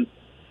Moran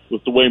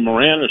with the way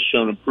Moran has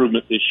shown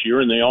improvement this year,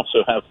 and they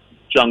also have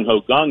Jung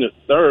Ho Kang at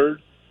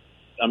third.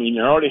 I mean,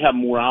 they already have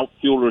more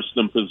outfielders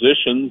than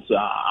positions.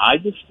 I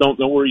just don't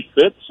know where he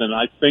fits, and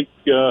I think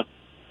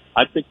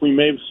we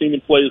may have seen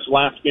him play his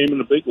last game in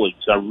the big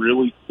leagues. I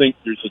really think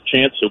there's a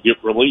chance he'll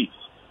get released.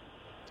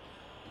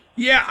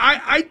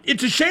 Yeah,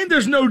 it's a shame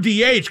there's no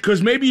DH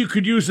because maybe you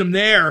could use him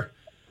there.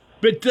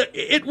 But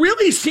it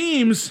really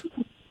seems,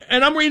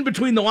 and I'm reading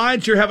between the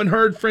lines here, haven't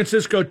heard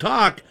Francisco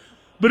talk,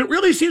 but it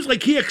really seems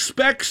like he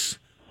expects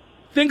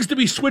things to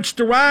be switched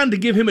around to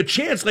give him a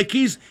chance, like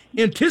he's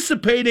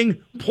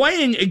anticipating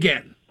playing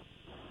again.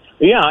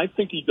 Yeah, I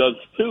think he does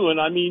too. And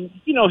I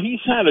mean, you know, he's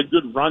had a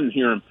good run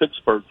here in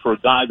Pittsburgh for a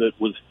guy that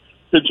was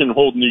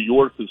pigeonholed New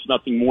York as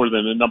nothing more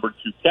than a number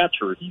 2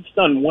 catcher. He's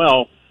done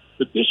well,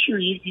 but this year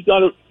you got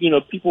to, you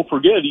know, people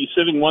forget he's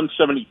hitting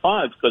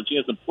 175 because he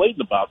hasn't played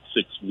in about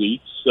 6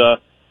 weeks.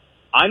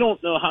 I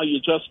don't know how you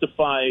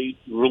justify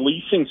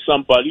releasing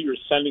somebody or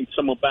sending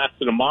someone back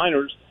to the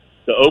minors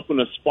to open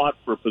a spot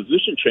for a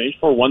position change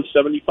for a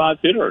 175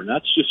 hitter, and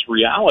that's just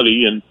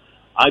reality. And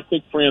I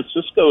think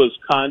Francisco is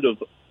kind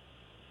of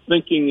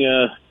thinking,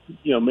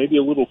 you know, maybe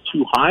a little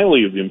too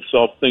highly of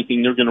himself,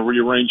 thinking they're going to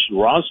rearrange the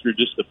roster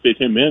just to fit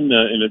him in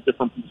a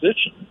different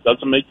position. It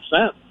doesn't make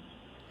sense.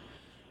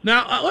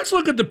 Now, let's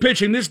look at the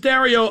pitching. This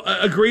Dario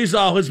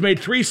Agrizal has made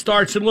 3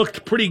 starts and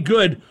looked pretty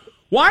good.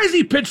 Why has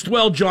he pitched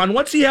well, John?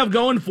 What's he have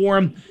going for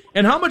him?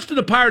 And how much do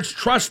the Pirates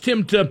trust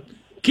him to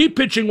keep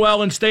pitching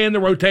well and stay in the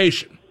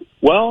rotation?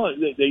 Well,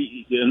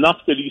 enough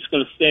that he's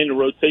going to stay in the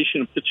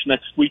rotation and pitch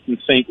next week in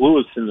St.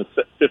 Louis in the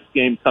 5th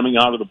game coming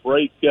out of the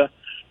break.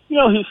 You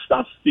know, his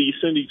stuff's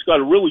decent. He's got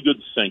a really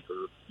good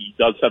sinker. He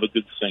does have a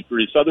good sinker.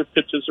 His other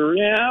pitches are,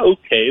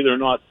 okay. They're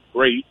not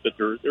great, but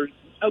they're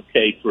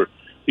okay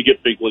to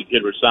get big league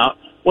hitters out.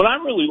 What I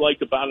really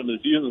like about him is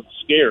he isn't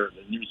scared,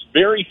 and there's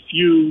very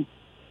few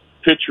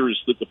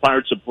pitchers that the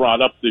Pirates have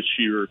brought up this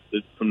year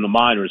from the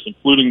minors,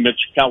 including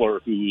Mitch Keller,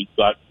 who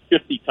got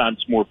 50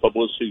 times more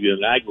publicity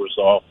than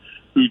Agrizal,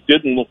 who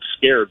didn't look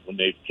scared when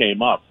they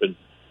came up. And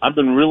I've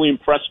been really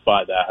impressed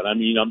by that. I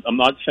mean, I'm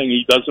not saying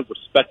he doesn't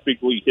respect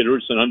big league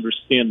hitters and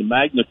understand the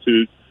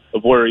magnitude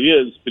of where he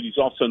is, but he's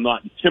also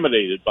not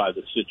intimidated by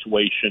the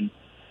situation,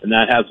 and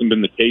that hasn't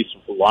been the case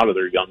with a lot of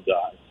their young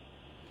guys.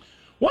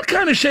 What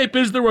kind of shape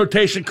is the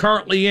rotation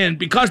currently in?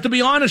 Because to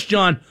be honest,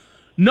 John,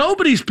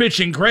 nobody's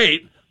pitching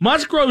great.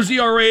 Musgrove's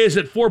ERA is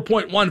at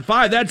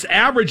 4.15. That's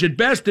average at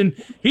best, and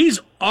he's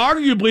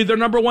arguably their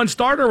number 1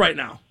 starter right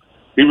now.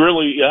 He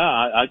really,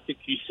 I think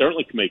he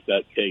certainly can make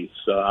that case.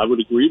 I would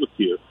agree with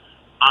you.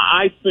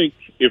 I think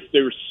if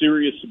they're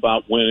serious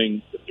about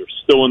winning, if they're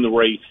still in the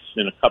race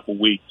in a couple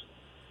weeks,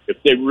 if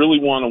they really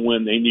want to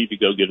win, they need to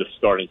go get a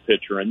starting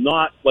pitcher and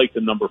not like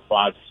the number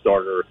 5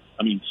 starter.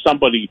 I mean,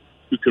 somebody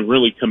who can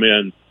really come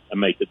in and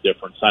make a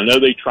difference. I know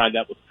they tried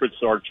that with Chris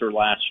Archer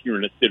last year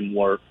and it didn't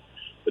work,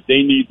 but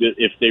they need to,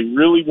 if they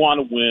really want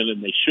to win,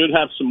 and they should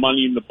have some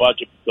money in the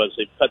budget because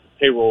they've cut the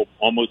payroll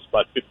almost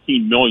by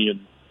 $15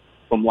 million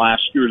from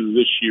last year to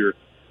this year,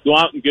 go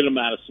out and get a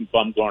Madison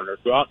Bumgarner,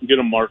 go out and get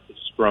a Marcus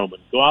Stroman,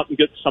 go out and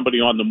get somebody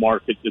on the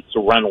market that's a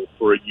rental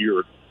for a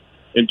year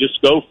and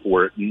just go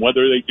for it. And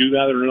whether they do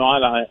that or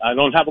not, I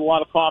don't have a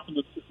lot of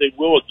confidence that they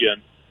will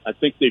again. I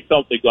think they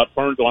felt they got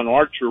burned on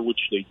Archer, which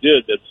they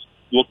did. That's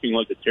looking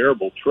like a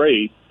terrible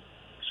trade.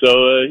 So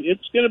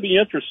it's going to be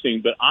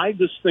interesting, but I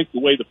just think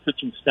the way the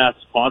pitching staff's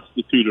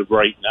constituted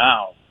right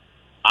now,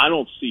 I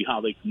don't see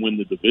how they can win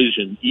the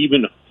division,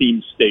 even if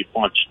teams stay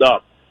punched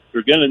up.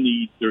 They're going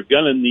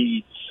to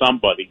need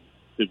somebody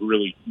to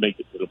really make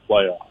it to the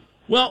playoffs.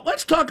 Well,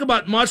 let's talk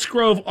about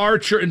Musgrove,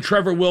 Archer, and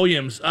Trevor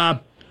Williams.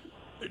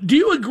 Do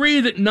you agree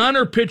that none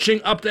are pitching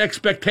up to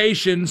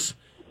expectations?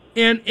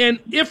 And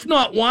if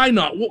not, why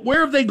not?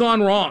 Where have they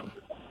gone wrong?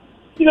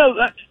 You know,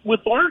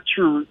 with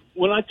Archer,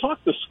 when I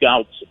talk to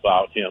scouts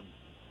about him,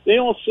 they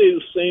all say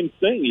the same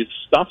thing. His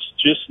stuff's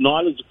just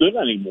not as good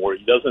anymore.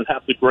 He doesn't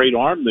have the great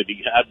arm that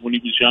he had when he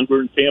was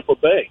younger in Tampa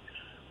Bay.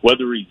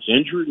 Whether he's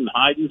injured and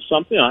hiding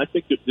something, I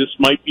think that this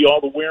might be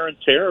all the wear and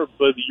tear of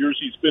the years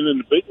he's been in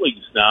the big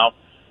leagues now.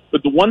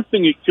 But the one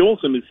thing that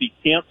kills him is he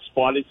can't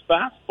spot his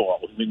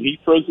fastball. I mean, he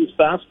throws his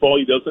fastball,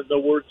 he doesn't know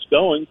where it's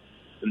going,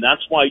 and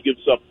that's why he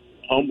gives up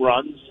home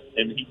runs,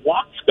 and he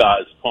walks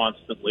guys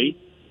constantly.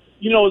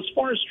 You know, as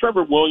far as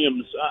Trevor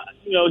Williams,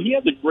 you know, he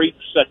had the great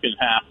second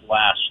half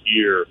last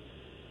year,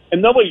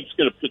 And nobody's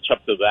going to pitch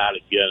up to that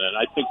again. And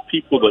I think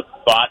people that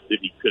thought that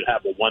he could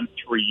have a 1.3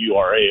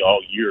 ERA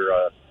all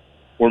year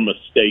were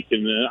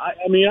mistaken. And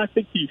I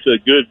think he's a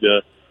good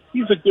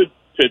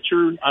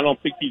pitcher. I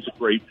don't think he's a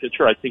great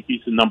pitcher. I think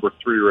he's a number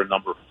 3 or a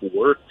number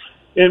 4.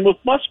 And with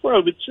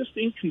Musgrove, it's just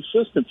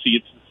inconsistency.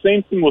 It's the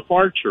same thing with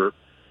Archer,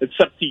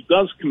 except he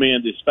does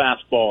command his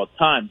fastball at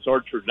times.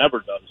 Archer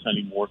never does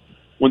anymore.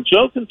 When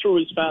Joe can throw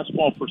his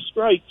fastball for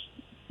strikes,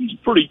 he's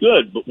pretty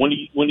good. But when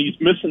he's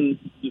missing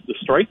the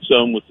strike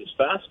zone with his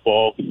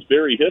fastball, he's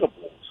very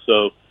hittable.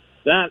 So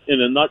that,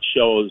 in a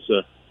nutshell, is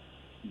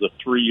the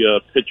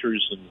 3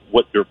 pitchers and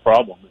what their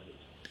problem is.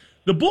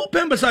 The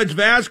bullpen besides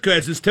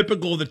Vasquez is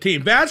typical of the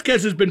team.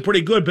 Vasquez has been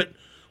pretty good, but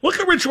look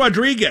at Rich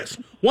Rodriguez.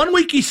 1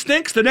 week he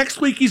stinks, the next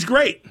week he's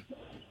great.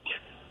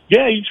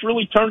 Yeah, he's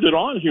really turned it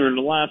on here in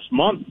the last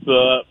month.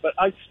 But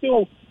I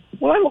still,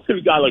 when I look at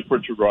a guy like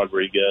Richard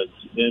Rodriguez,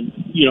 and,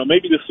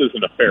 maybe this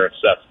isn't a fair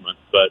assessment,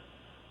 but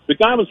the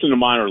guy was in the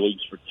minor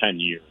leagues for 10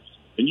 years.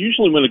 And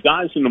usually when a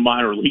guy's in the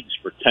minor leagues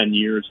for 10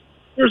 years,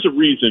 there's a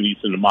reason he's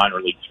in the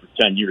minor leagues for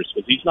 10 years,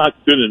 because he's not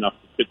good enough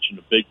to pitch in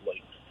the big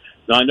leagues.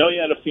 Now, I know he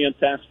had a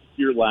fantastic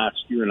year last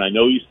year, and I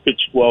know he's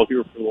pitched well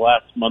here for the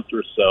last month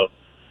or so,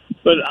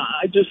 but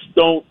I just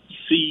don't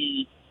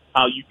see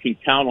how you can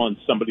count on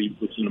somebody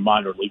who was in the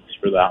minor leagues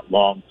for that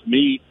long. To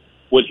me,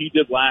 what he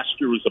did last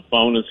year was a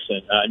bonus,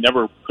 and I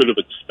never could have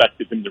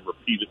expected him to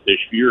repeat it this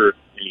year, and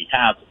he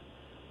hasn't.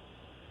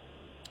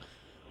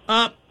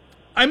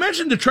 I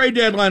mentioned the trade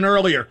deadline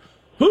earlier.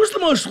 Who's the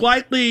most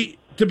likely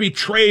to be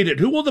traded?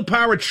 Who will the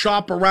Pirates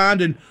shop around,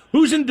 and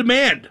who's in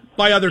demand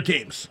by other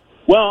teams?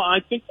 Well, I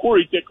think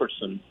Corey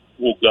Dickerson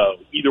will go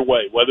either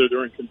way, whether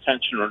they're in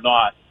contention or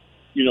not.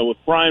 With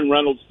Brian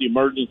Reynolds, the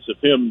emergence of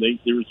him,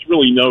 there's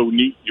really no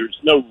need. There's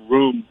no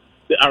room.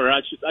 Or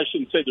I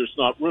shouldn't say there's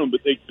not room,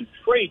 but they can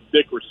trade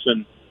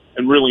Dickerson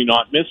and really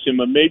not miss him.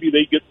 And maybe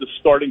they get the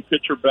starting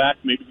pitcher back.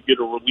 Maybe they get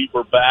a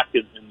reliever back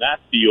in that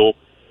deal.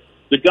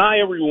 The guy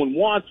everyone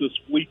wants is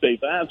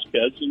Felipe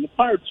Vasquez, and the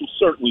Pirates will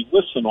certainly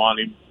listen on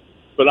him.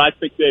 But I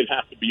think they'd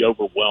have to be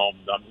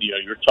overwhelmed.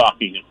 You're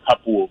talking a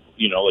couple of,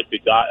 like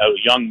a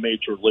young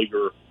major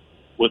leaguer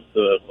with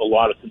a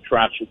lot of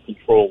contractual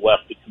control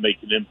left that can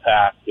make an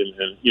impact, and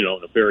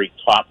a very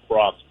top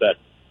prospect.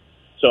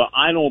 So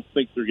I don't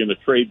think they're going to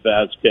trade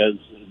Vasquez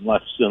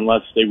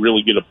unless they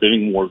really get a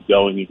bidding war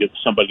going and get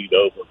somebody to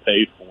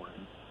overpay for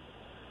him.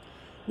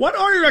 What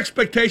are your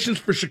expectations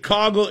for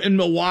Chicago and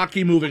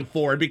Milwaukee moving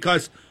forward?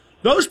 Because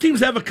those teams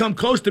haven't come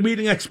close to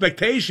meeting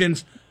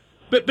expectations,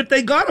 but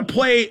they got to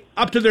play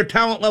up to their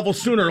talent level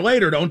sooner or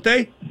later, don't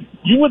they?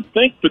 You would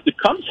think, but the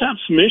Cubs have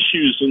some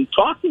issues. And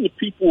talking to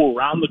people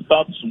around the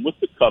Cubs and with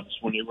the Cubs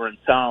when they were in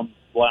town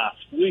last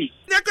week,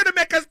 they're going to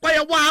make us play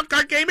a wild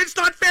card game. It's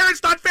not fair.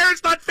 It's not fair.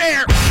 It's not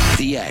fair.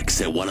 The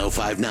X at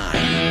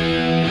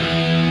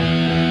 105.9.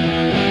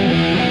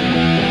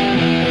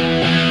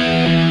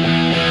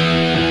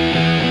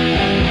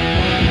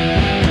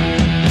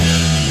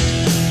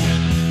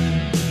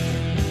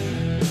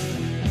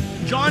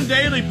 John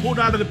Daly pulled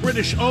out of the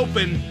British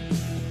Open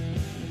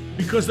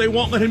because they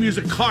won't let him use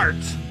a cart,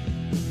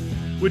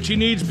 which he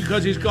needs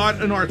because he's got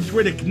an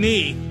arthritic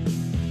knee.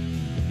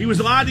 He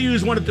was allowed to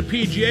use one at the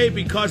PGA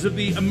because of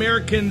the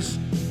Americans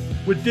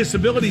with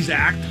Disabilities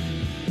Act,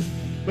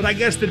 but I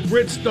guess the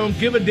Brits don't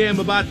give a damn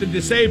about the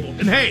disabled.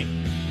 And hey,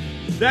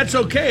 that's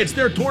okay. It's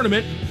their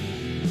tournament,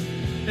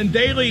 and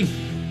Daly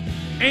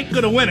ain't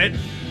going to win it.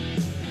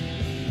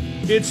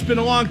 It's been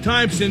a long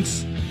time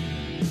since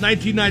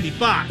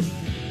 1995.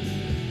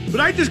 But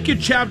I just get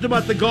chapped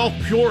about the golf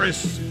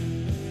purists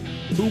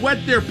who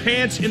wet their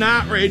pants in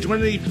outrage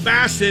when any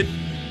facet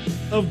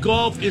of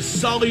golf is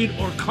sullied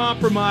or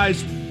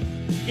compromised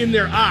in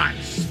their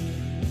eyes.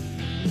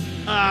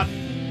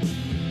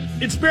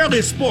 It's barely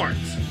a sport.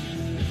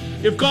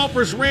 If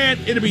golfers ran,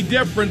 it'd be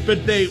different,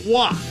 but they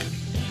walk.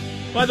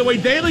 By the way,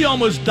 Daly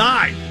almost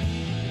died.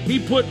 He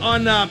put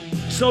on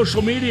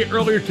social media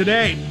earlier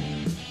today,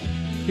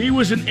 he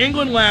was in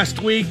England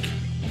last week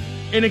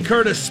and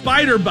incurred a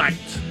spider bite.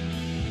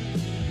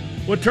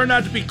 What turned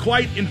out to be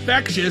quite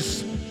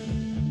infectious.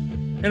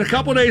 And a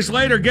couple days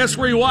later, guess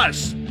where he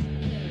was?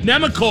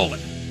 Nemacolin.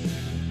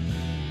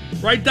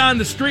 Right down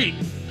the street.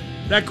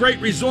 That great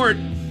resort.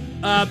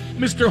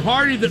 Mr.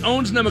 Hardy that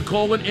owns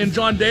Nemacolin and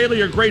John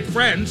Daly are great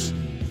friends.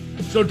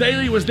 So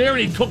Daly was there and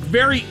he took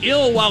very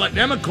ill while at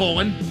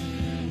Nemacolin.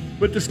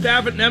 But the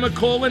staff at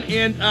Nemacolin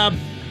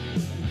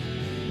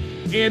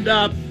and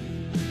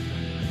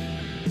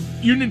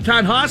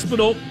Uniontown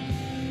Hospital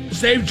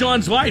saved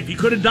John's life. He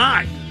could have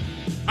died.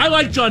 I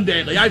like John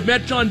Daly. I've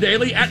met John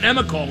Daly at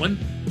Nemacolin.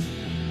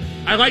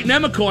 I like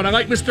Nemacolin. I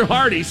like Mr.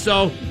 Hardy.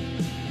 So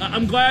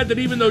I'm glad that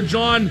even though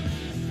John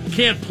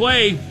can't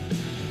play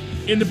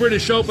in the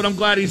British Open, I'm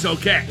glad he's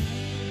okay.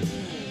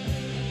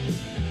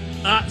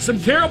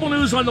 Some terrible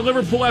news on the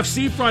Liverpool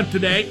FC front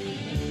today.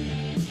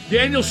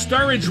 Daniel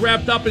Sturridge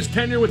wrapped up his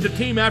tenure with the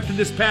team after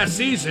this past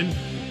season.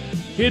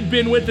 He'd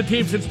been with the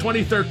team since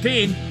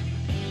 2013.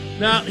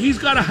 Now, he's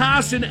got a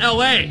house in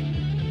L.A.,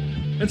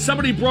 and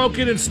somebody broke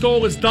in and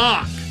stole his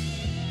dog.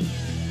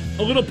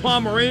 a little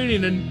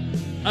Pomeranian,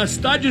 and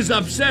Studge is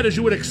upset, as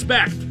you would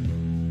expect.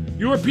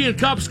 European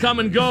Cups come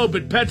and go,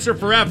 but pets are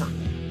forever.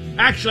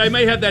 Actually, I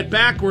may have that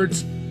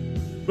backwards,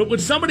 but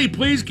would somebody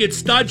please get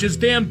Studge's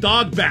damn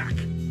dog back?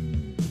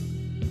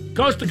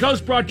 Coast to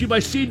Coast brought to you by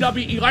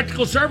CW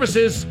Electrical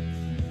Services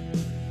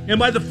and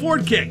by the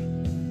Ford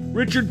King,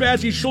 Richard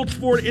Bazzi Schultz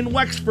Ford in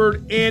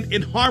Wexford and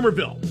in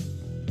Harmarville.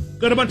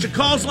 Got a bunch of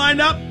calls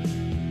lined up,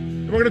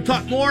 and we're going to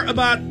talk more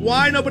about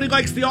why nobody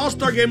likes the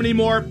All-Star Game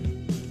anymore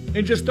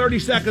in just 30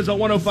 seconds on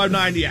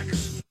 105.9 The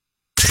X.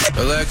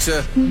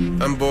 Alexa,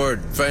 I'm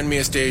bored. Find me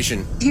a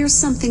station. Here's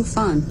something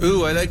fun.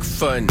 Ooh, I like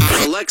fun.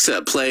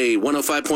 Alexa, play 105.9